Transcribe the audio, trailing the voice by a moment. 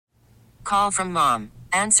call from mom.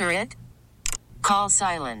 Answer it. Call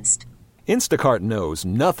silenced. Instacart knows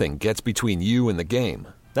nothing gets between you and the game.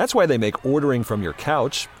 That's why they make ordering from your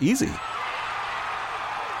couch easy.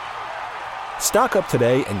 Stock up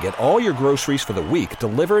today and get all your groceries for the week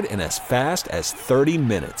delivered in as fast as 30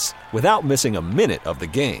 minutes without missing a minute of the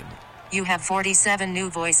game. You have 47 new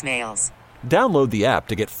voicemails. Download the app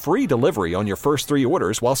to get free delivery on your first 3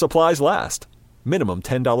 orders while supplies last. Minimum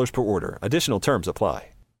 $10 per order. Additional terms apply.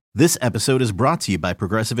 This episode is brought to you by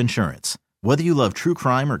Progressive Insurance. Whether you love true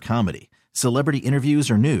crime or comedy, celebrity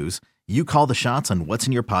interviews or news, you call the shots on what's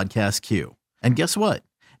in your podcast queue. And guess what?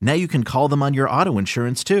 Now you can call them on your auto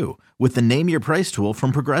insurance too with the Name Your Price tool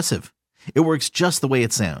from Progressive. It works just the way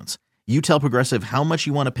it sounds. You tell Progressive how much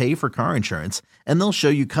you want to pay for car insurance, and they'll show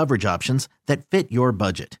you coverage options that fit your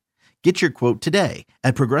budget. Get your quote today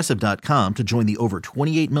at Progressive.com to join the over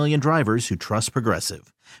 28 million drivers who trust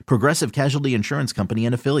Progressive. Progressive Casualty Insurance Company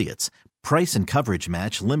and Affiliates. Price and coverage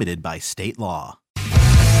match limited by state law.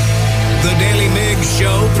 The Daily Migs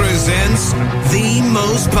Show presents the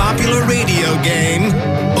most popular radio game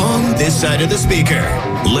on this side of the speaker.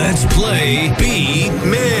 Let's play Beat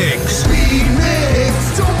Migs. Beat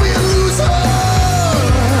Migs, don't be a loser.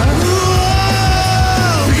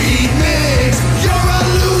 Whoa! Beat Migs, you're a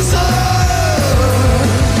loser.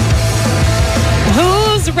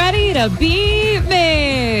 Who's ready to beat Migs?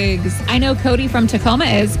 I know Cody from Tacoma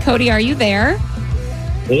is. Cody, are you there?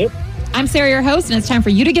 Yep. I'm Sarah, your host, and it's time for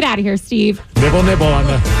you to get out of here, Steve. Nibble on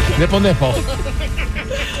the nipple.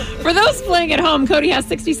 For those playing at home, Cody has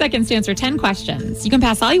 60 seconds to answer 10 questions. You can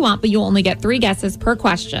pass all you want, but you'll only get 3 guesses per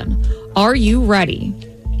question. Are you ready?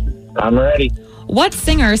 I'm ready. What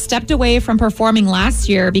singer stepped away from performing last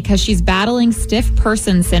year because she's battling stiff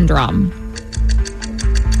person syndrome?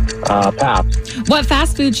 Pass. What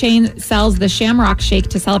fast food chain sells the Shamrock Shake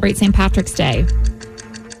to celebrate St. Patrick's Day?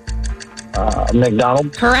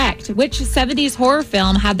 McDonald's. Correct. Which 70s horror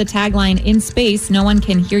film had the tagline, "In space, no one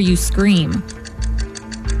can hear you scream"?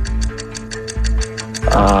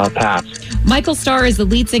 Pass. Michael Starr is the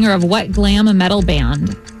lead singer of what glam metal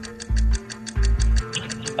band?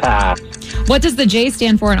 Pass. What does the J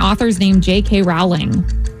stand for in author's name J.K. Rowling?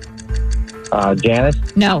 Janice.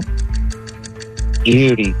 No.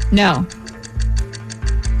 Judy. No.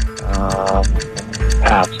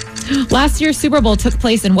 Pass. Last year's Super Bowl took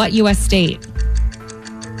place in what U.S. state?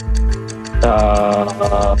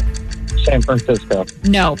 San Francisco.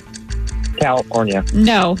 No. California.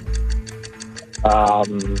 No.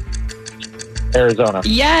 Arizona.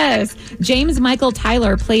 Yes. James Michael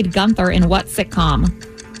Tyler played Gunther in what sitcom?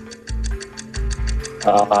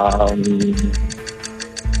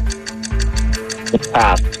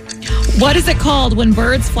 Pass. What is it called when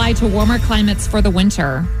birds fly to warmer climates for the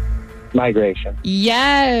winter? Migration.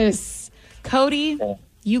 Yes. Cody,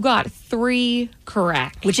 you got 3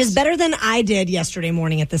 correct. Which is better than I did yesterday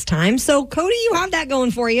morning at this time. So, Cody, you have that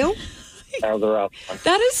going for you. That was a rough one.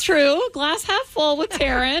 That is true. Glass half full with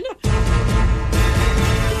Taryn.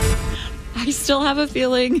 I still have a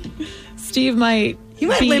feeling Steve might... He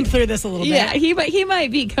might limp through this a little bit. Yeah, he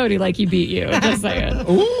might beat Cody like he beat you. Just saying.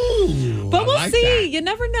 Ooh. But we'll see. That. You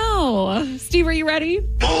never know. Steve, are you ready?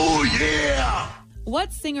 Oh, yeah.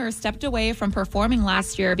 What singer stepped away from performing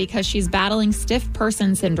last year because she's battling stiff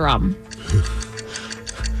person syndrome?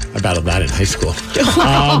 I battled that in high school.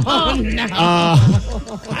 Oh, no.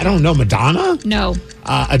 I don't know. Madonna? No.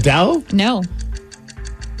 Adele? No.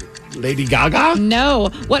 Lady Gaga? No.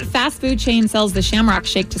 What fast food chain sells the Shamrock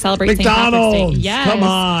Shake to celebrate St. Patrick's McDonald's. Day? Yes. Come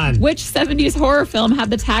on. Which 70s horror film had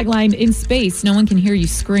the tagline, "In space, no one can hear you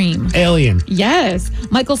scream"? Alien. Yes.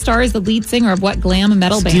 Michael Starr is the lead singer of what glam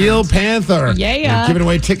metal band? Steel Panther. Yeah. We're giving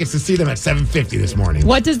away tickets to see them at 7:50 this morning.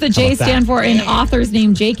 What does the J stand for in author's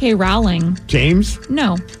name J.K. Rowling? James?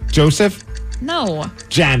 No. Joseph? No.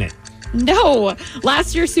 Janet? No.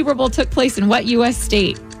 Last year's Super Bowl took place in what U.S.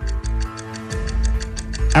 state?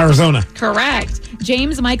 Arizona. Correct.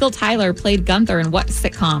 James Michael Tyler played Gunther in what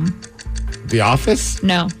sitcom? The Office?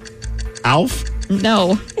 No. Alf?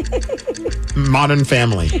 No. Modern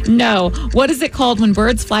Family? No. What is it called when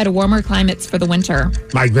birds fly to warmer climates for the winter?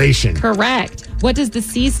 Migration. Correct. What does the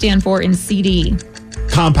C stand for in CD?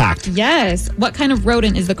 Compact. Yes. What kind of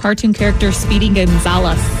rodent is the cartoon character Speedy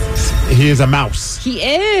Gonzales? He is a mouse. He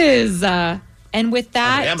is. And with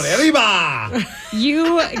that,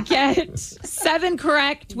 you get 7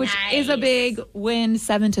 correct, which is a big win,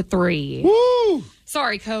 7-3. Woo!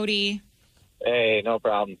 Sorry, Cody. Hey, no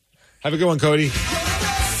problem. Have a good one, Cody.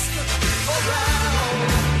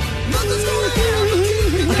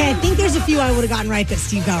 Okay, I think there's a few I would have gotten right that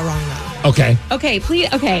Steve got wrong, though. Okay. Okay,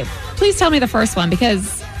 please tell me the first one,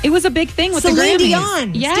 because It was a big thing with Celine the Grammys.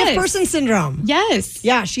 Dion, Yes. stiff person syndrome. Yes.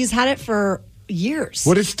 Yeah, she's had it for years.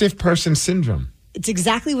 What is stiff person syndrome? It's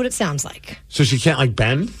exactly what it sounds like. So she can't like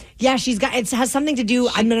bend? Yeah, she's got. It has something to do.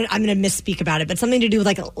 I'm gonna misspeak about it, but something to do with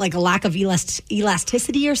like a lack of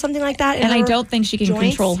elasticity or something like that. in And I her don't think she can joints.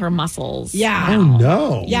 control her muscles. Yeah. Oh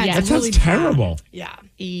no. Yeah, Yeah, that it's sounds really terrible. bad. Yeah.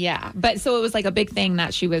 Yeah. But so it was like a big thing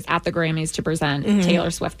that she was at the Grammys to present Mm-hmm.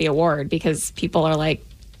 Taylor Swift the award because people are like,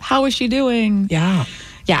 how is she doing? Yeah.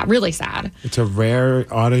 Yeah, really sad. It's a rare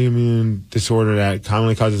autoimmune disorder that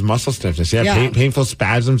commonly causes muscle stiffness. Yeah, Yeah. painful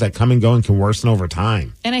spasms that come and go and can worsen over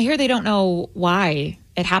time. And I hear they don't know why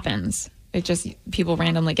it happens. It just, people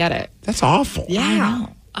randomly get it. That's awful. Yeah.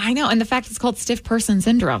 I know. And the fact it's called stiff person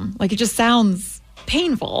syndrome, like it just sounds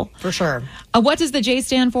painful. For sure. What does the J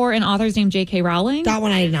stand for in author's name J.K. Rowling? That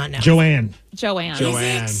one I did not know. Joanne. Joanne.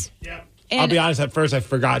 Joanne. And I'll be honest, at first I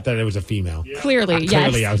forgot that it was a female. Clearly, yes.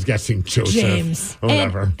 Clearly, I was guessing Joseph. James. Or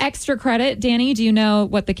whatever. And extra credit, Danny, do you know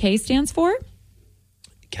what the K stands for?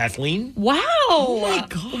 Kathleen? Wow. my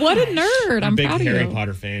gosh. What a nerd. I'm Big proud of Harry you.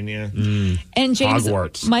 Potter fan, yeah. And James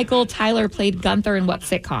Hogwarts. Michael Tyler played Gunther in what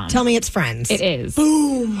sitcom? Tell me it's Friends. It is.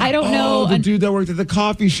 Boom. I don't know. Oh, the dude that worked at the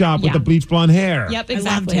coffee shop with Yeah. the bleach blonde hair. Yep, I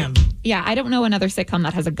exactly. loved him. Yeah, I don't know another sitcom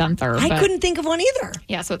that has a Gunther. I but- couldn't think of one either.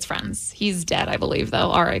 Yeah, so it's Friends. He's dead, I believe,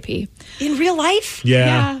 though. R.I.P. In real life? Yeah.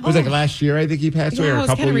 Yeah. It was like last year, I think he passed away, Yeah, or it a was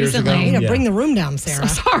couple kinda years recently. ago. Way to Yeah. bring the room down, Sarah.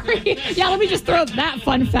 Sorry. Yeah, let me just throw that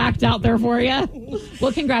fun fact out there for you.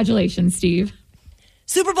 Well, congratulations, Steve.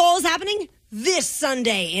 Super Bowl is happening this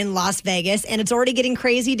Sunday in Las Vegas, and it's already getting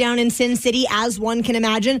crazy down in Sin City, as one can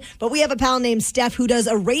imagine. But we have a pal named Steph who does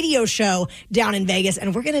a radio show down in Vegas,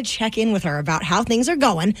 and we're going to check in with her about how things are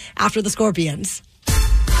going after the Scorpions.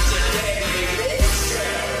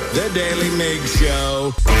 The Daily Migs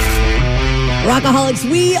Show. Rockaholics,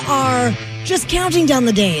 we are just counting down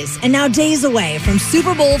the days, and now days away from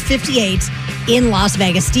Super Bowl 58 in Las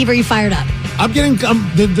Vegas. Steve, are you fired up? I'm getting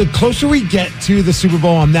the closer we get to the Super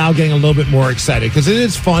Bowl, I'm now getting a little bit more excited because it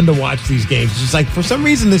is fun to watch these games. It's just like for some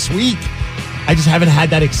reason this week, I just haven't had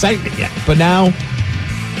that excitement yet. But now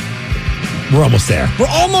we're almost there. We're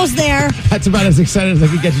almost there. That's about as excited as I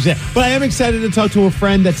could get you. But I am excited to talk to a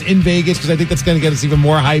friend that's in Vegas because I think that's going to get us even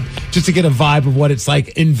more hype just to get a vibe of what it's like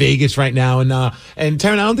in Vegas right now. And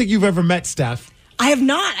Taryn, I don't think you've ever met Steph. I have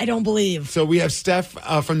not, I don't believe. So we have Steph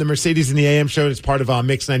from the Mercedes in the AM show. It's part of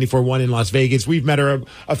Mix 94.1 in Las Vegas. We've met her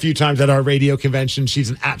a few times at our radio convention.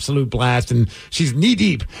 She's an absolute blast, and she's knee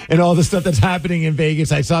deep in all the stuff that's happening in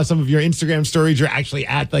Vegas. I saw some of your Instagram stories. You're actually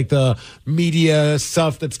at like the media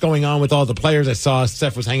stuff that's going on with all the players. I saw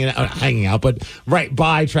Steph was hanging out, but right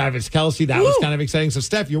by Travis Kelce. That was kind of exciting. So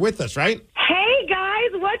Steph, you're with us, right? Hey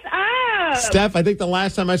guys, what's up? Steph, I think the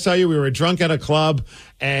last time I saw you, we were drunk at a club,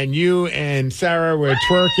 and you and Sarah were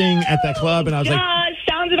twerking at that club, and I was like,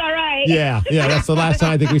 sounds about right. yeah, that's the last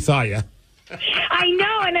time I think we saw you. I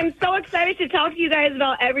know, and I'm so excited to talk to you guys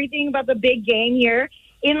about everything about the big game here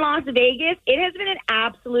in Las Vegas. It has been an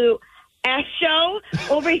absolute S show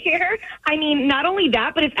over here. I mean, not only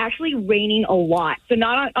that, but it's actually raining a lot. So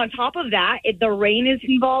not on top of that, the rain is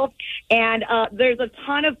involved, and there's a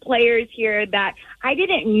ton of players here that I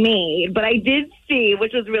didn't meet, but I did see,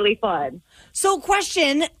 which was really fun. So,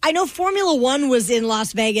 question, I know Formula One was in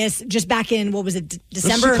Las Vegas just back in, what was it,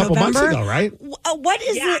 December a or couple November? months ago, right?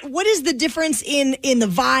 What is the difference in the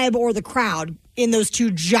vibe or the crowd in those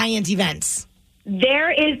two giant events?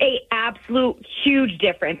 There is a absolute huge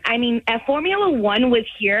difference. I mean, Formula One was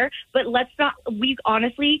here, but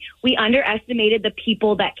we underestimated the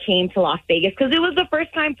people that came to Las Vegas because it was the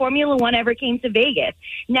first time Formula One ever came to Vegas.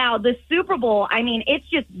 Now, the Super Bowl, I mean, it's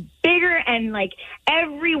just bigger and like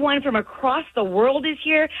everyone from across the world is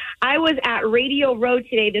here. I was at Radio Row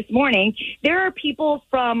this morning. There are people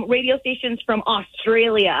from radio stations from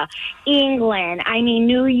Australia, England,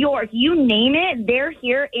 New York, you name it, they're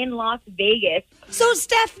here in Las Vegas. So,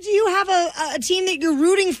 Steph, do you have a team that you're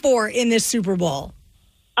rooting for in this Super Bowl?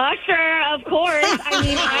 Usher, of course.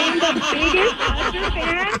 I'm the biggest Usher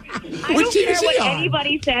fan. I don't care what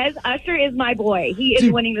anybody says. Usher is my boy. He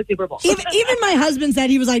is winning the Super Bowl. Even my husband said,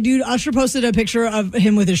 he was like, dude, Usher posted a picture of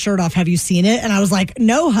him with his shirt off. Have you seen it? And I was like,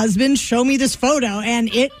 no, husband, show me this photo. And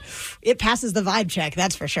it passes the vibe check,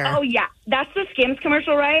 that's for sure. Oh, yeah. That's the Skims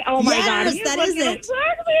commercial, right? Oh, my God. Yes, that is it.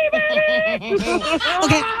 Sexy,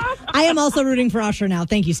 Okay, I am also rooting for Usher now.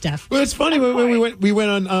 Thank you, Steph. Well, it's funny when we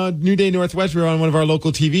went on New Day Northwest. We were on one of our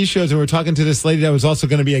local TV shows, and we were talking to this lady that was also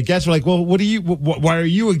going to be a guest. We're like, well, why are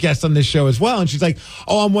you a guest on this show as well? And she's like,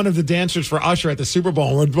 oh, I'm one of the dancers for Usher at the Super Bowl.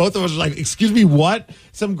 And we're both of us like, excuse me, what?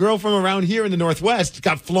 Some girl from around here in the Northwest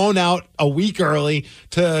got flown out a week early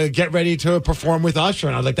to get ready to perform with Usher,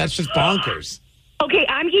 and I was like, that's just bonkers. Okay,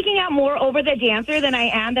 I'm geeking out more over the dancer than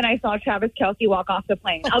I saw Travis Kelce walk off the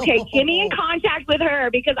plane. Okay, get me in contact with her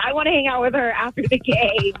because I want to hang out with her after the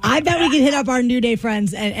game. I bet we can hit up our New Day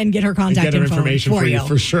friends and get her contact Get her info information for you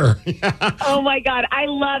for sure. Oh, my God. I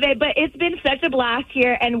love it. But it's been such a blast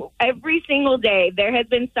here. And every single day, there has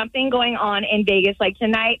been something going on in Vegas. Like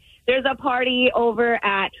tonight, there's a party over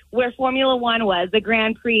at where Formula One was, the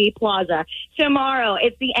Grand Prix Plaza. Tomorrow,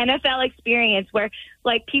 it's the NFL experience where,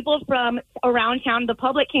 like, people from around town, the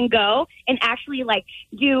public can go and actually, like,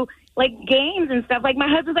 do, like, games and stuff. Like, my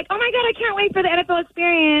husband's like, oh, my God, I can't wait for the NFL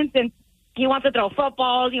experience. And he wants to throw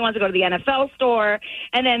footballs. He wants to go to the NFL store.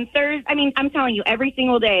 And then Thursday, I mean, I'm telling you, every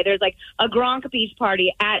single day, there's like a Gronk beach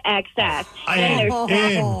party at XS.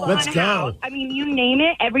 Let's go. I mean, you name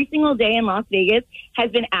it, every single day in Las Vegas has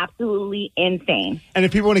been absolutely insane. And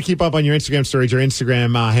if people want to keep up on your Instagram stories, your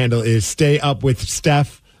Instagram handle is Stay Up with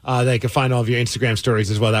Steph. They can find all of your Instagram stories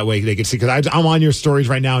as well. That way they can see. Because I'm on your stories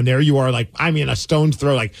right now, and there you are, like, I mean, a stone's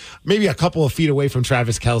throw, like maybe a couple of feet away from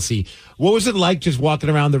Travis Kelce. What was it like just walking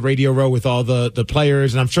around the radio row with all the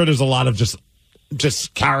players? And I'm sure there's a lot of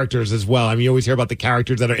just characters as well. I mean, you always hear about the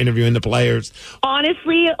characters that are interviewing the players.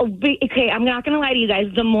 Honestly, okay, I'm not going to lie to you guys.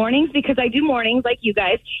 The mornings, because I do mornings like you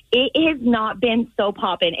guys, it has not been so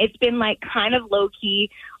poppin'. It's been like kind of low key,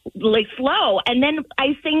 like slow. And then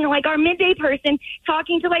I sing like our midday person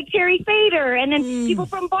talking to like Terry Fader and then people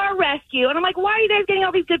from Bar Rescue. And I'm like, why are you guys getting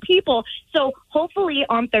all these good people? So hopefully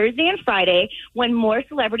on Thursday and Friday, when more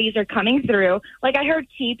celebrities are coming through, like I heard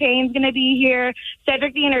T-Pain's going to be here.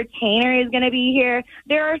 Cedric the Entertainer is going to be here.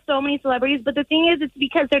 There are so many celebrities. But the thing is, it's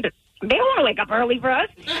because they don't want to wake up early for us.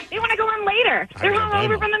 They want to go on later. They're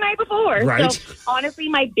hungover from the night before. Right. So honestly,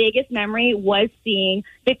 my biggest memory was seeing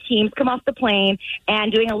the teams come off the plane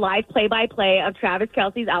and doing a live play-by-play of Travis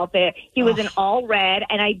Kelce's outfit. He was in all red,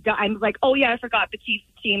 and I'm like, oh, yeah, I forgot the Chiefs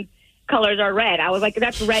team's colors are red. I was like,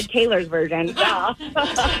 that's Red Taylor's version. Duh.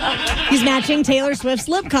 He's matching Taylor Swift's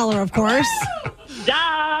lip color, of course.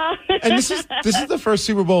 Duh. And this is the first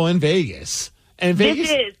Super Bowl in Vegas. And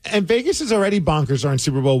Vegas is already bonkers during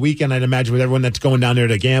Super Bowl weekend, I'd imagine, with everyone that's going down there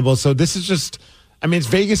to gamble. So this is just, I mean, it's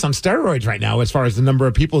Vegas on steroids right now as far as the number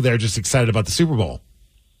of people there just excited about the Super Bowl.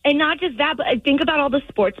 And not just that, but think about all the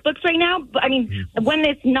sports books right now. I mean, when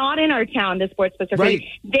it's not in our town, the sports books are crazy.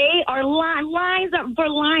 They are lines up for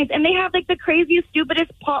lines, and they have like the craziest,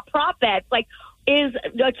 stupidest prop bets. Like, is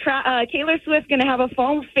Taylor Swift going to have a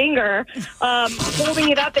foam finger holding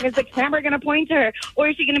it up, and is the camera going to point to her? Or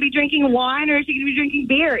is she going to be drinking wine, or is she going to be drinking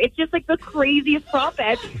beer? It's just like the craziest prop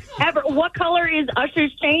bets ever. What color is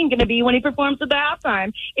Usher's chain going to be when he performs at the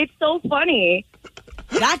halftime? It's so funny.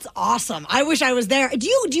 That's awesome. I wish I was there. Do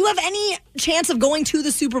you have any chance of going to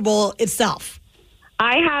the Super Bowl itself?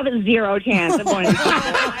 I have zero chance of going to the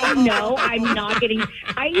Super Bowl. I know I'm not getting.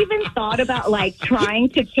 I even thought about like trying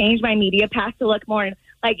to change my media pass to look more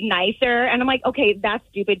like nicer, and I'm like, okay, that's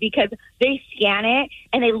stupid because they scan it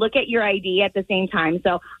and they look at your ID at the same time.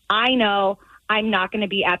 So I know I'm not going to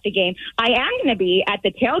be at the game. I am going to be at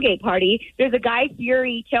the tailgate party. There's a Guy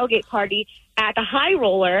Fieri tailgate party at the High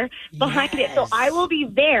Roller behind it. So I will be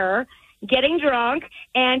there getting drunk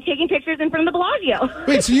and taking pictures in front of the Bellagio.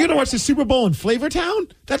 Wait, so you're going to watch the Super Bowl in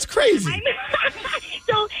Flavortown? That's crazy.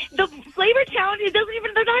 So the Flavortown,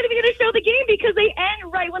 they're not even going to show the game because they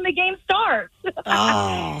end right when the game starts.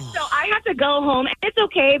 Oh. So I have to go home. It's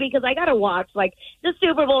okay because I got to watch like the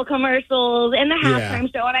Super Bowl commercials and the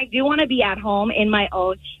halftime show. And I do want to be at home in my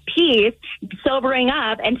own peace, sobering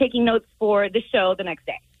up and taking notes for the show the next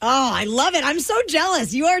day. Oh, I love it. I'm so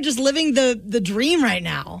jealous. You are just living the dream right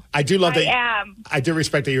now. I do love that. I am. I do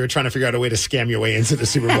respect that you were trying to figure out a way to scam your way into the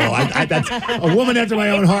Super Bowl. That's a woman after my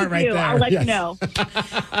own heart right there. I'll let you know.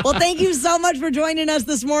 Well, thank you so much for joining us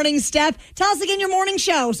this morning, Steph. Tell us again your morning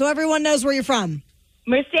show so everyone knows where you're from.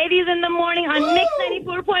 Mercedes in the morning on Mix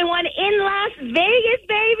 94.1 in Las Vegas,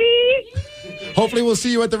 baby. Hopefully we'll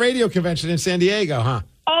see you at the radio convention in San Diego, huh?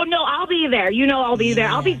 Oh, no, I'll be there. You know I'll be there.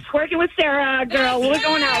 I'll be twerking with Sarah, girl. We're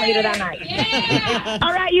going out later that night. Yeah.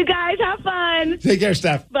 All right, you guys, have fun. Take care,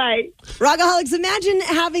 Steph. Bye. Rockaholics, imagine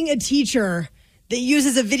having a teacher that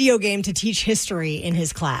uses a video game to teach history in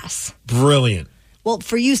his class. Brilliant. Well,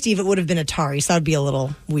 for you, Steve, it would have been Atari, so that would be a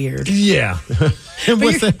little weird. Yeah. And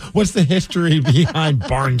what's the history behind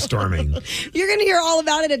barnstorming? You're going to hear all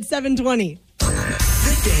about it at 7:20.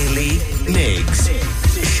 The Daily Migs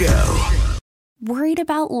Show. Worried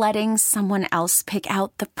about letting someone else pick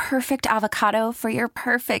out the perfect avocado for your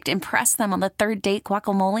perfect impress them on the third date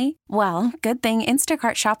guacamole? Well, good thing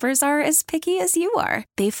Instacart shoppers are as picky as you are.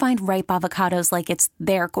 They find ripe avocados like it's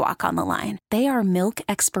their guac on the line. They are milk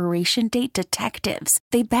expiration date detectives.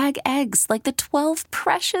 They bag eggs like the 12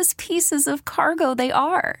 precious pieces of cargo they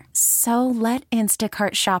are. So let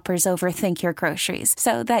Instacart shoppers overthink your groceries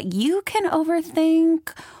so that you can overthink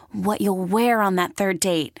what you'll wear on that third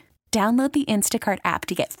date. Download the Instacart app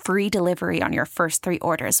to get free delivery on your first 3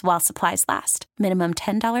 orders while supplies last. Minimum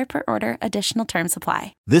 $10 per order. Additional terms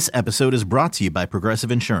apply. This episode is brought to you by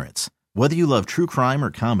Progressive Insurance. Whether you love true crime or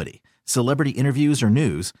comedy, celebrity interviews or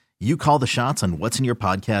news, you call the shots on what's in your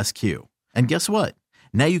podcast queue. And guess what?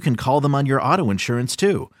 Now you can call them on your auto insurance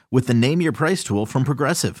too with the Name Your Price tool from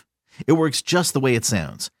Progressive. It works just the way it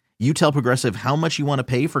sounds. You tell Progressive how much you want to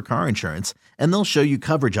pay for car insurance, and they'll show you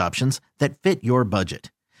coverage options that fit your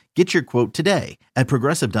budget. Get your quote today at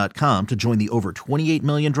Progressive.com to join the over 28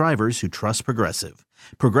 million drivers who trust Progressive.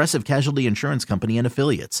 Progressive Casualty Insurance Company and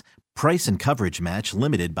Affiliates. Price and coverage match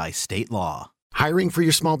limited by state law. Hiring for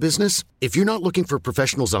your small business? If you're not looking for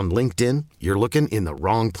professionals on LinkedIn, you're looking in the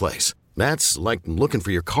wrong place. That's like looking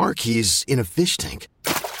for your car keys in a fish tank.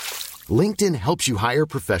 LinkedIn helps you hire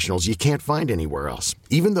professionals you can't find anywhere else,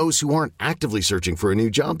 even those who aren't actively searching for a new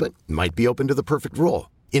job but might be open to the perfect role.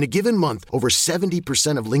 In a given month, over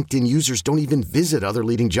 70% of LinkedIn users don't even visit other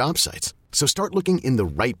leading job sites. So start looking in the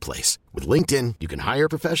right place. With LinkedIn, you can hire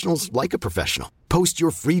professionals like a professional. Post your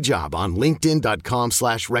free job on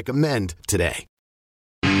linkedin.com/recommend today.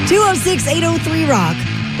 206-803-ROCK.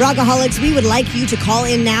 Rockaholics, we would like you to call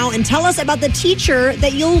in now and tell us about the teacher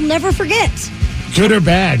that you'll never forget. Good or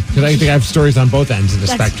bad? Because I think I have stories on both ends of the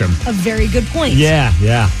spectrum. A very good point.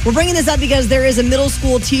 Yeah. We're bringing this up because there is a middle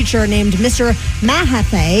school teacher named Mr.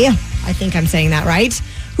 Mahathey, I think I'm saying that right,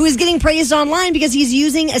 who is getting praised online because he's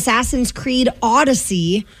using Assassin's Creed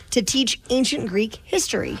Odyssey to teach ancient Greek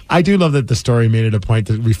history. I do love that the story made it a point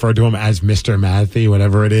to refer to him as Mr. Mahathey,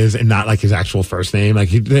 whatever it is, and not like his actual first name. Like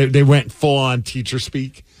they went full on teacher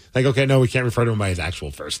speak. Like, okay, no, we can't refer to him by his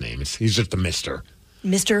actual first name. He's just a Mr.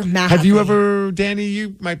 Mr. Mahathey. Have you ever, Danny,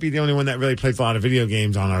 you might be the only one that really plays a lot of video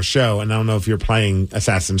games on our show, and I don't know if you're playing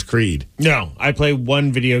Assassin's Creed. No, I play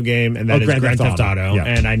one video game, and that is Grand Theft Auto, yep.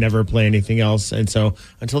 And I never play anything else. And so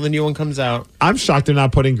until the new one comes out. I'm shocked they're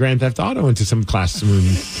not putting Grand Theft Auto into some classroom.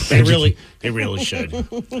 They really should.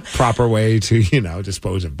 Proper way to,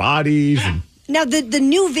 dispose of bodies. And Now, the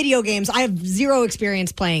new video games, I have zero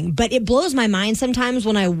experience playing, but it blows my mind sometimes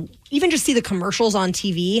when I even just see the commercials on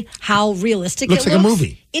TV, how realistic it looks. Looks like a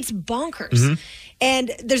movie. It's bonkers.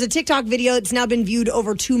 And there's a TikTok video that's now been viewed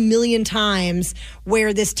over 2 million times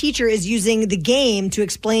where this teacher is using the game to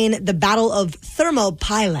explain the Battle of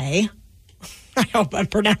Thermopylae. I hope I'm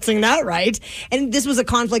pronouncing that right. And this was a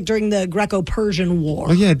conflict during the Greco-Persian War.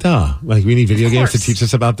 Oh, yeah, duh. Like, we need video games to teach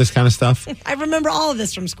us about this kind of stuff. I remember all of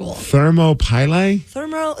this from school. Thermopylae?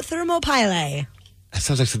 Thermopylae. That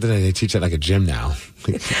sounds like something that they teach at like a gym now.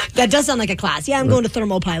 That does sound like a class. Yeah, I'm going to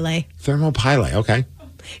Thermopylae. Thermopylae, okay.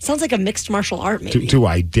 Sounds like a mixed martial art, maybe. Do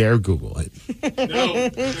I dare Google it?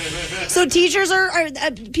 So teachers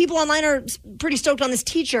people online are pretty stoked on this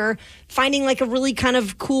teacher finding like a really kind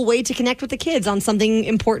of cool way to connect with the kids on something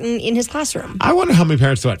important in his classroom. I wonder how many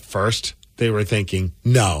parents thought at first they were thinking,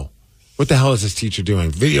 no, what the hell is this teacher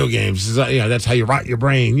doing? Video games, that's how you rot your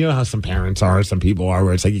brain. You know how some parents are, some people are,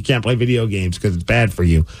 where it's like you can't play video games because it's bad for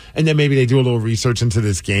you. And then maybe they do a little research into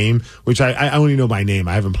this game, which I only know by name.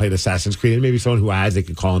 I haven't played Assassin's Creed. And maybe someone who has, they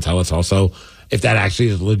could call and tell us also if that actually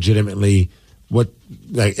is legitimately what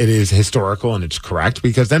like it is historical and it's correct.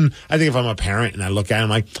 Because then I think if I'm a parent and I look at it, I'm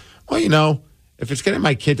like, well, if it's getting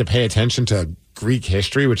my kid to pay attention to Greek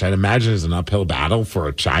history, which I'd imagine is an uphill battle for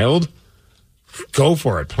a child, go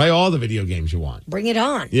for it. Play all the video games you want. Bring it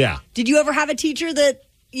on. Yeah. Did you ever have a teacher that,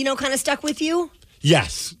 kind of stuck with you?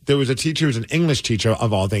 Yes. There was a teacher who was an English teacher,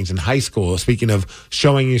 of all things, in high school. Speaking of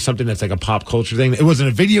showing you something that's like a pop culture thing. It wasn't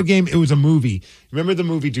a video game. It was a movie. Remember the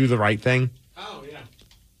movie Do the Right Thing? Oh, yeah.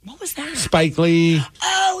 What was that? Spike Lee.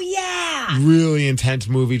 Oh, yeah. Really intense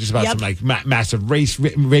movie, just about some like massive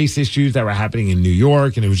race issues that were happening in New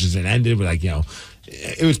York. And it was just, it ended with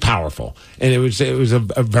it was powerful, and it was a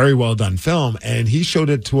very well done film. And he showed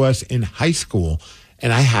it to us in high school,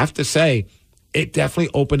 and I have to say, it definitely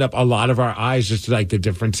opened up a lot of our eyes just to like the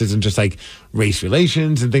differences in just like race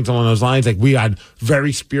relations and things along those lines. Like we had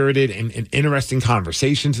very spirited and interesting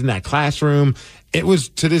conversations in that classroom. It was,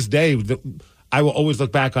 to this day, I will always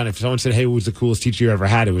look back on it. If someone said, "Hey, who was the coolest teacher you ever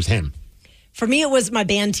had?" It was him. For me, it was my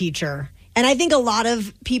band teacher. And I think a lot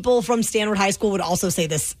of people from Stanford High School would also say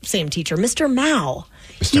this same teacher, Mr. Mao.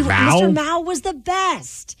 Mr. Mao was the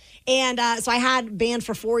best. And so I had band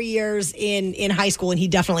for 4 years in high school, and he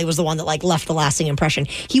definitely was the one that like left the lasting impression.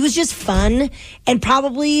 He was just fun and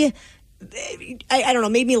probably, I don't know,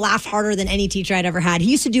 made me laugh harder than any teacher I'd ever had. He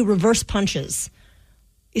used to do reverse punches.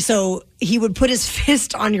 So he would put his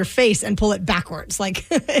fist on your face and pull it backwards. Like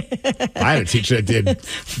I had a teacher that did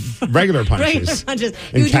regular punches.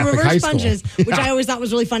 He would do reverse punches, which I always thought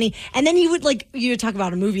was really funny. And then he would you would talk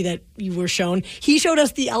about a movie that you were shown. He showed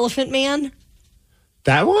us The Elephant Man.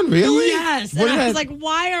 That one, really? Yes. And I was like,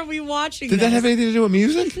 why are we watching this? Did that have anything to do with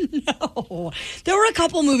music? No. There were a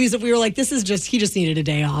couple movies that we were like, he just needed a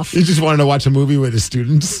day off. He just wanted to watch a movie with his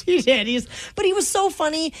students? He did. But he was so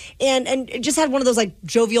funny and just had one of those like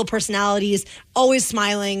jovial personalities, always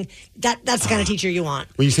smiling. That's the kind of teacher you want.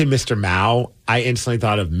 When you say Mr. Mao, I instantly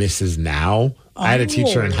thought of Mrs. Now. I had a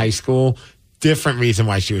teacher in high school. Different reason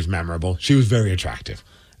why she was memorable. She was very attractive.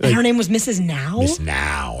 And her name was Mrs. Now? Miss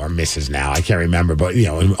Now or Mrs. Now. I can't remember, but,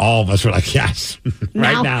 and all of us were like, yes,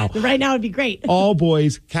 right now. Right now would be great. All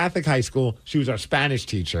boys, Catholic high school. She was our Spanish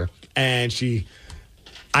teacher. And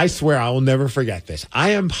I swear I will never forget this.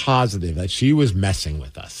 I am positive that she was messing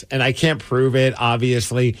with us. And I can't prove it,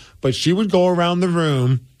 obviously, but she would go around the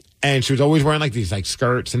room and she was always wearing like these like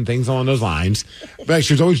skirts and things along those lines. But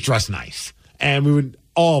she was always dressed nice. And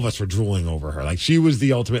all of us were drooling over her. Like, she was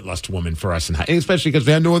the ultimate lust woman for us, especially because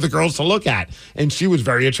we had no other girls to look at. And she was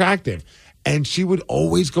very attractive. And she would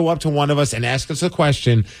always go up to one of us and ask us a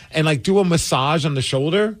question and, like, do a massage on the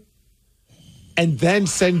shoulder and then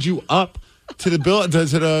send you up to the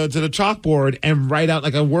chalkboard and write out,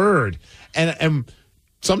 like, a word. And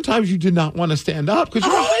sometimes you did not want to stand up because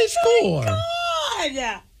you're in high school.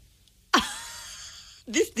 God!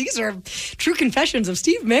 These are true confessions of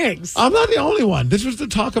Steve Migs. I'm not the only one. This was the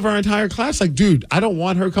talk of our entire class. Like, dude, I don't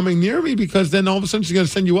want her coming near me because then all of a sudden she's going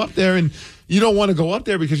to send you up there and you don't want to go up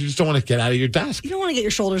there because you just don't want to get out of your desk. You don't want to get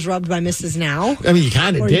your shoulders rubbed by Mrs. Now. I mean, you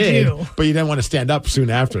kind of did, but you didn't want to stand up soon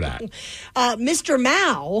after that. Mr.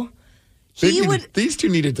 Mao, these two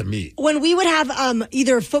needed to meet. When we would have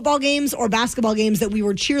either football games or basketball games that we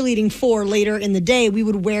were cheerleading for later in the day, we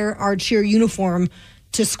would wear our cheer uniform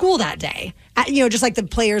to school that day. Just like the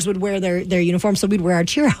players would wear their uniform, so we'd wear our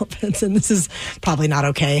cheer outfits. And this is probably not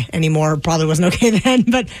okay anymore. Probably wasn't okay then.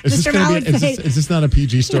 But Mr. Mao would say, is this not a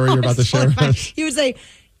PG story you're about to share with us? He would say,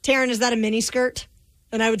 Taryn, is that a mini skirt?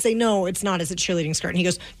 And I would say, no, it's not. It's a cheerleading skirt. And he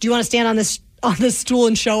goes, do you want to stand on this stool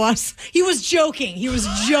and show us? He was joking. Do you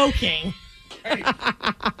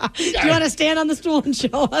want to stand on the stool and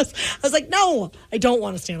show us? I was like, no, I don't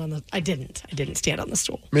want to stand on the. I didn't stand on the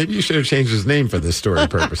stool. Maybe you should have changed his name for this story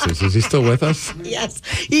purposes. Is he still with us? Yes,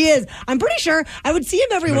 he is. I'm pretty sure I would see him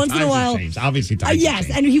every once in a while. Obviously, times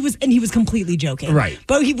yes, and he was completely joking. Right,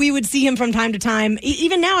 but we would see him from time to time.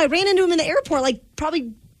 Even now, I ran into him in the airport, like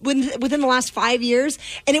probably within the last 5 years,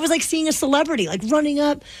 and it was like seeing a celebrity, like running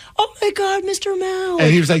up. Oh my God, Mr. Mao!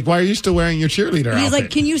 And he was like, "Why are you still wearing your cheerleader outfit?" He's like,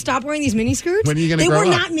 "Can you stop wearing these mini skirts?" When are you going to grow up? They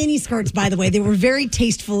were not mini skirts, by the way. They were very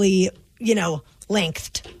tastefully,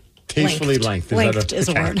 lengthed. Tastefully length. Length is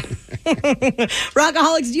a word.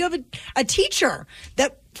 Rockaholics, do you have a teacher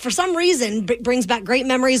that for some reason brings back great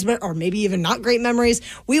memories, or maybe even not great memories?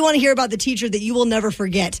 We want to hear about the teacher that you will never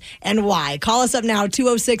forget and why. Call us up now,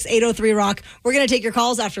 206-803-ROCK. We're going to take your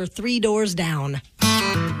calls after 3 Doors Down.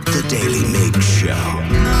 The Daily Migs Show.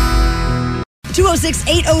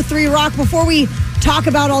 206-803-ROCK. Before we talk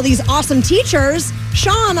about all these awesome teachers,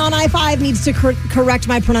 Sean on I-5 needs to correct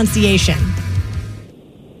my pronunciation.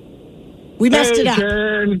 We messed it up.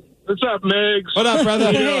 Karen. What's up, Migs? What up, brother?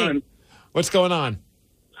 How you doing? What's going on?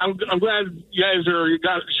 I'm glad you guys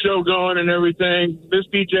got the show going and everything. Miss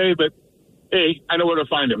DJ, but hey, I know where to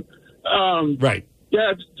find him. Right.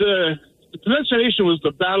 Yeah, the pronunciation was the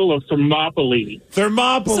Battle of Thermopylae.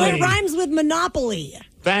 Thermopylae. So it rhymes with Monopoly.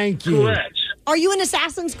 Thank you. Correct. Are you an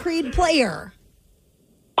Assassin's Creed player?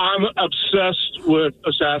 I'm obsessed with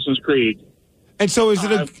Assassin's Creed. And so is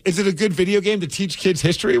it a good video game to teach kids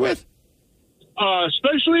history with?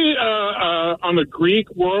 Especially on the Greek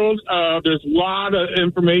world, there's a lot of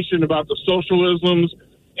information about the socialisms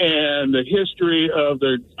and the history of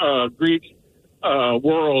the Greek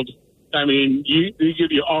world. I mean, they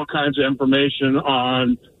give you all kinds of information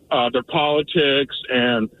on their politics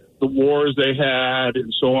and the wars they had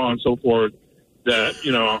and so on and so forth. That,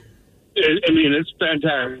 it's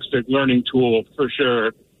fantastic learning tool for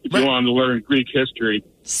sure. if you wanted to learn Greek history.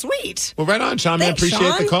 Sweet. Well, right on, Sean. Man, Thanks, appreciate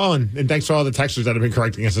Sean. the call. And thanks for all the texters that have been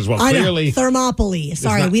correcting us as well. I know. Clearly, Thermopylae.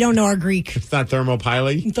 Sorry, we don't know our Greek. It's not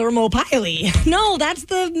thermopylae. Thermopylae. No, that's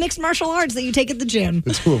the mixed martial arts that you take at the gym.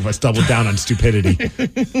 The two of us doubled down on stupidity.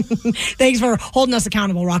 Thanks for holding us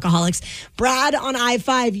accountable, Rockaholics. Brad on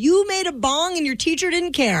I-5, you made a bong and your teacher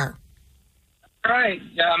didn't care. Right.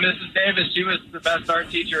 Yeah, Mrs. Davis, she was the best art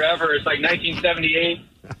teacher ever. It's like 1978,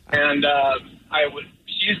 and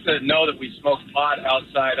she used to know that we smoked pot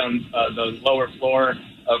outside on the lower floor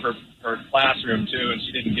of her classroom, too, and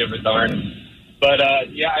she didn't give a darn. But,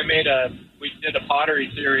 we did a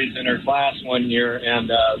pottery series in her class one year,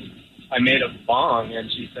 and I made a bong, and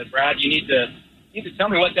she said, Brad, you need to tell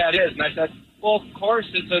me what that is. And I said, well, of course,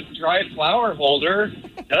 it's a dried flower holder.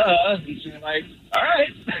 Duh. And she's like, all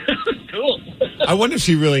right, cool. I wonder if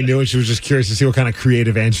she really knew and she was just curious to see what kind of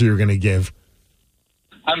creative answer you were going to give.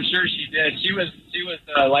 I'm sure she did. She was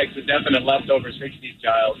like the definite leftover 60s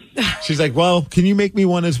child. She's like, well, can you make me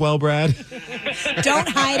one as well, Brad? Don't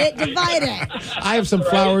hide it, divide it. I have some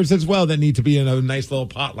flowers as well that need to be in a nice little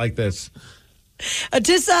pot like this.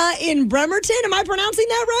 Atissa in Bremerton, am I pronouncing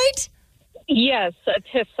that right? Yes,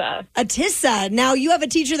 Atissa. Atissa. Now, you have a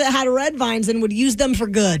teacher that had red vines and would use them for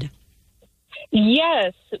good.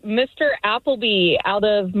 Yes, Mr. Appleby out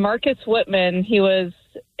of Marcus Whitman. He was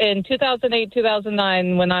in 2008,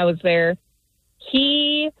 2009 when I was there.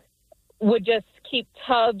 He would just keep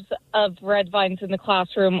tubs of red vines in the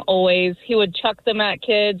classroom always. He would chuck them at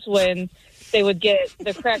kids when they would get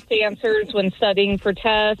the correct answers when studying for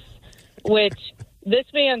tests, which this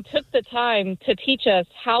man took the time to teach us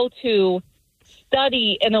how to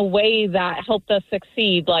study in a way that helped us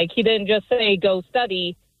succeed. Like, he didn't just say, go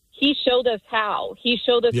study. He showed us how. He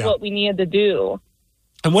showed us what we needed to do.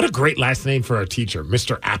 And what a great last name for a teacher,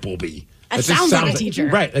 Mr. Appleby. That sounds like a teacher.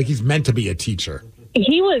 Right, like he's meant to be a teacher.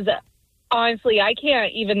 He was, honestly, I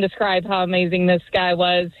can't even describe how amazing this guy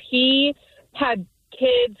was. He had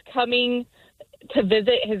kids coming to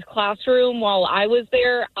visit his classroom while I was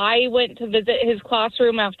there. I went to visit his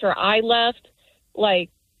classroom after I left. Like,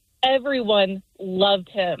 everyone loved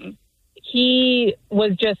him. He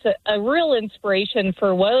was just a real inspiration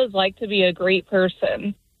for what it was like to be a great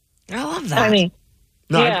person. I love that. I mean,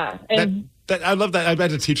 No, yeah. I love that. I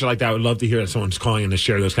bet a teacher like that would love to hear that someone's calling in to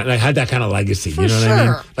share those kind. I had that kind of legacy. For you know what I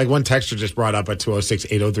mean? sure. Like one texter just brought up at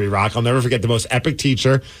 206-803-ROCK. I'll never forget the most epic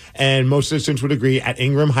teacher, and most of the students would agree, at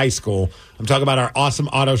Ingram High School. I'm talking about our awesome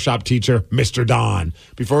auto shop teacher, Mr. Don.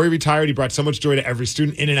 Before he retired, he brought so much joy to every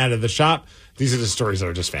student in and out of the shop. These are the stories that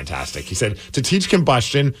are just fantastic. He said, to teach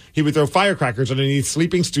combustion, he would throw firecrackers underneath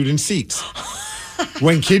sleeping students' seats.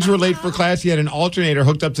 When kids were late for class, he had an alternator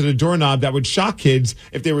hooked up to the doorknob that would shock kids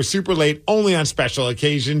if they were super late, only on special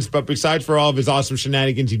occasions. But besides for all of his awesome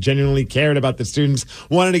shenanigans, he genuinely cared about the students,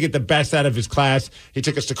 wanted to get the best out of his class. He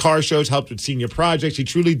took us to car shows, helped with senior projects. He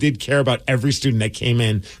truly did care about every student that came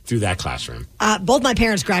in through that classroom. Both my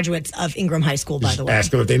parents graduates of Ingram High School, by the way.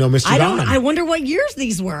 Ask them if they know Mr. Don. I wonder what years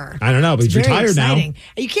these were. I don't know, but It's he's very retired now. exciting.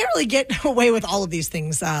 You can't really get away with all of these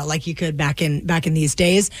things like you could back in these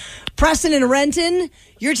days. Preston and Renton,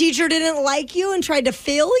 your teacher didn't like you and tried to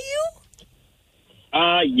fail you?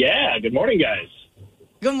 Yeah. Good morning, guys.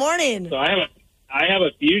 Good morning. So I have a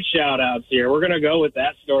few shout outs here. We're going to go with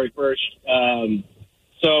that story first.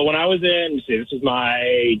 So when I was this was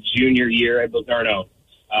my junior year,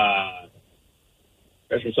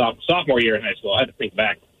 freshman, sophomore year in high school. I had to think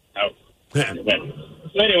back how it went.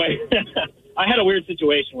 So anyway, I had a weird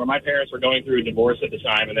situation where my parents were going through a divorce at the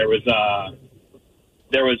time, and there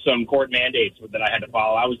was some court mandates that I had to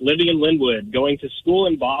follow. I was living in Linwood, going to school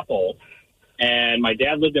in Bothell, and my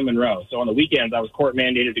dad lived in Monroe. So on the weekends, I was court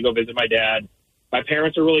mandated to go visit my dad. My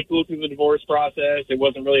parents were really cool through the divorce process. It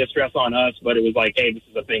wasn't really a stress on us, but it was like, hey, this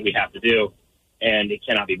is a thing we have to do, and it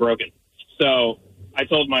cannot be broken. So I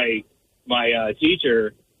told my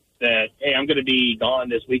teacher that, hey, I'm going to be gone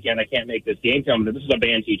this weekend. I can't make this game come. This is a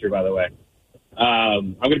band teacher, by the way.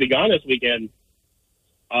 I'm going to be gone this weekend.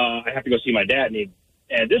 I have to go see my dad,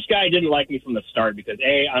 and this guy didn't like me from the start because,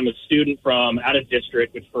 A, I'm a student from out of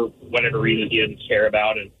district, which for whatever reason he didn't care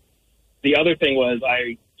about. And the other thing was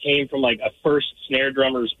I came from like a first snare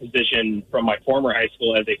drummer's position from my former high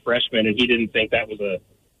school as a freshman, and he didn't think that was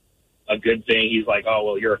a good thing. He's like, oh,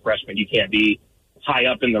 well, you're a freshman. You can't be high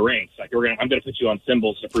up in the ranks. Like, I'm going to put you on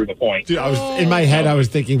cymbals to prove a point. Dude, in my head, I was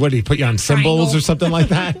thinking, what, did he put you on cymbals or something like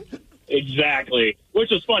that? Exactly. Which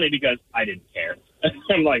was funny because I didn't care.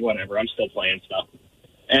 I'm like, whatever. I'm still playing stuff.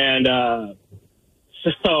 And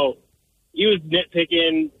so he was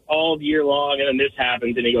nitpicking all year long, and then this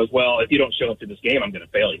happens, and he goes, well, if you don't show up to this game, I'm going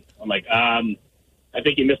to fail you. I'm like, I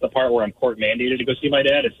think you missed the part where I'm court mandated to go see my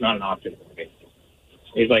dad. It's not an option for me.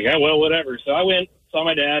 He's like, oh, well, whatever. So I went, saw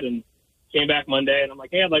my dad, and came back Monday, and I'm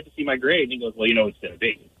like, hey, I'd like to see my grade. And he goes, well, you know what it's going to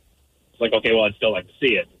be. It's like, okay, well, I'd still like to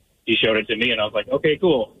see it. He showed it to me, and I was like, okay,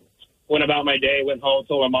 cool. Went about my day, went home,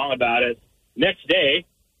 told my mom about it. Next day,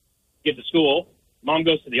 get to school. Mom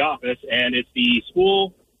goes to the office, and it's the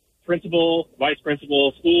school principal, vice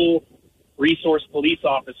principal, school resource police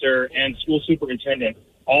officer, and school superintendent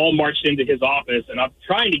all marched into his office, and I'm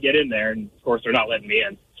trying to get in there, and of course they're not letting me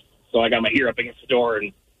in. So I got my ear up against the door,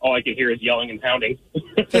 and all I can hear is yelling and pounding.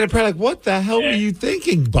 Then I'm probably like, what the hell were you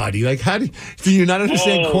thinking, buddy? Like, how do you not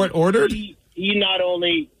understand court ordered? He not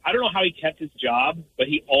only, I don't know how he kept his job, but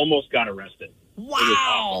he almost got arrested.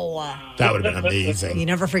 Wow. That would have been amazing. You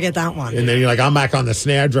never forget that one. And then you're like, I'm back on the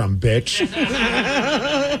snare drum, bitch.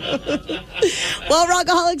 Well,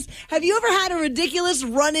 Rockaholics, have you ever had a ridiculous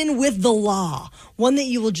run-in with the law? One that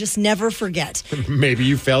you will just never forget. Maybe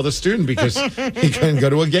you failed a student because he couldn't go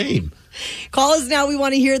to a game. Call us now. We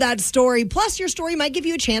want to hear that story. Plus, your story might give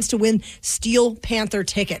you a chance to win Steel Panther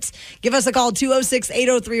tickets. Give us a call,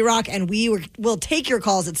 206-803-ROCK, and we will take your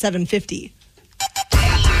calls at 7:50.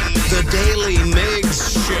 The Daily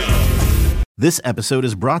Migs Show. This episode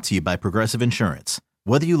is brought to you by Progressive Insurance.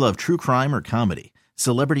 Whether you love true crime or comedy,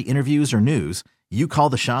 celebrity interviews or news, you call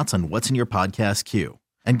the shots on what's in your podcast queue.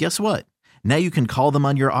 And guess what? Now you can call them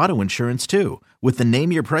on your auto insurance too with the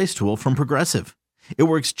Name Your Price tool from Progressive. It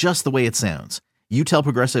works just the way it sounds. You tell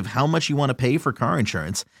Progressive how much you want to pay for car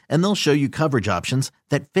insurance, and they'll show you coverage options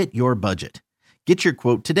that fit your budget. Get your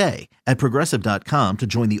quote today at Progressive.com to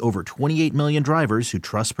join the over 28 million drivers who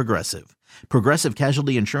trust Progressive. Progressive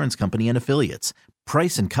Casualty Insurance Company and Affiliates.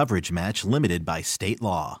 Price and coverage match limited by state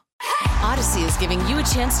law. Odyssey is giving you a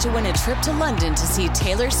chance to win a trip to London to see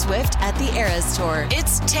Taylor Swift at the Eras Tour.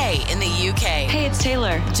 It's Tay in the UK. Hey, it's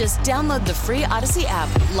Taylor. Just download the free Odyssey app,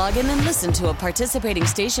 log in and listen to a participating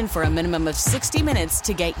station for a minimum of 60 minutes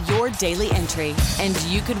to get your daily entry. And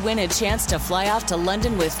you could win a chance to fly off to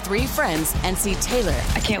London with 3 friends and see Taylor.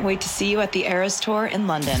 I can't wait to see you at the Eras Tour in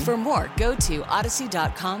London. For more, go to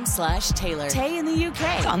odyssey.com/Taylor. Tay in the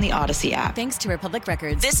UK. It's on the Odyssey app. Thanks to Republic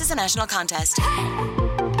Records. This is a national contest.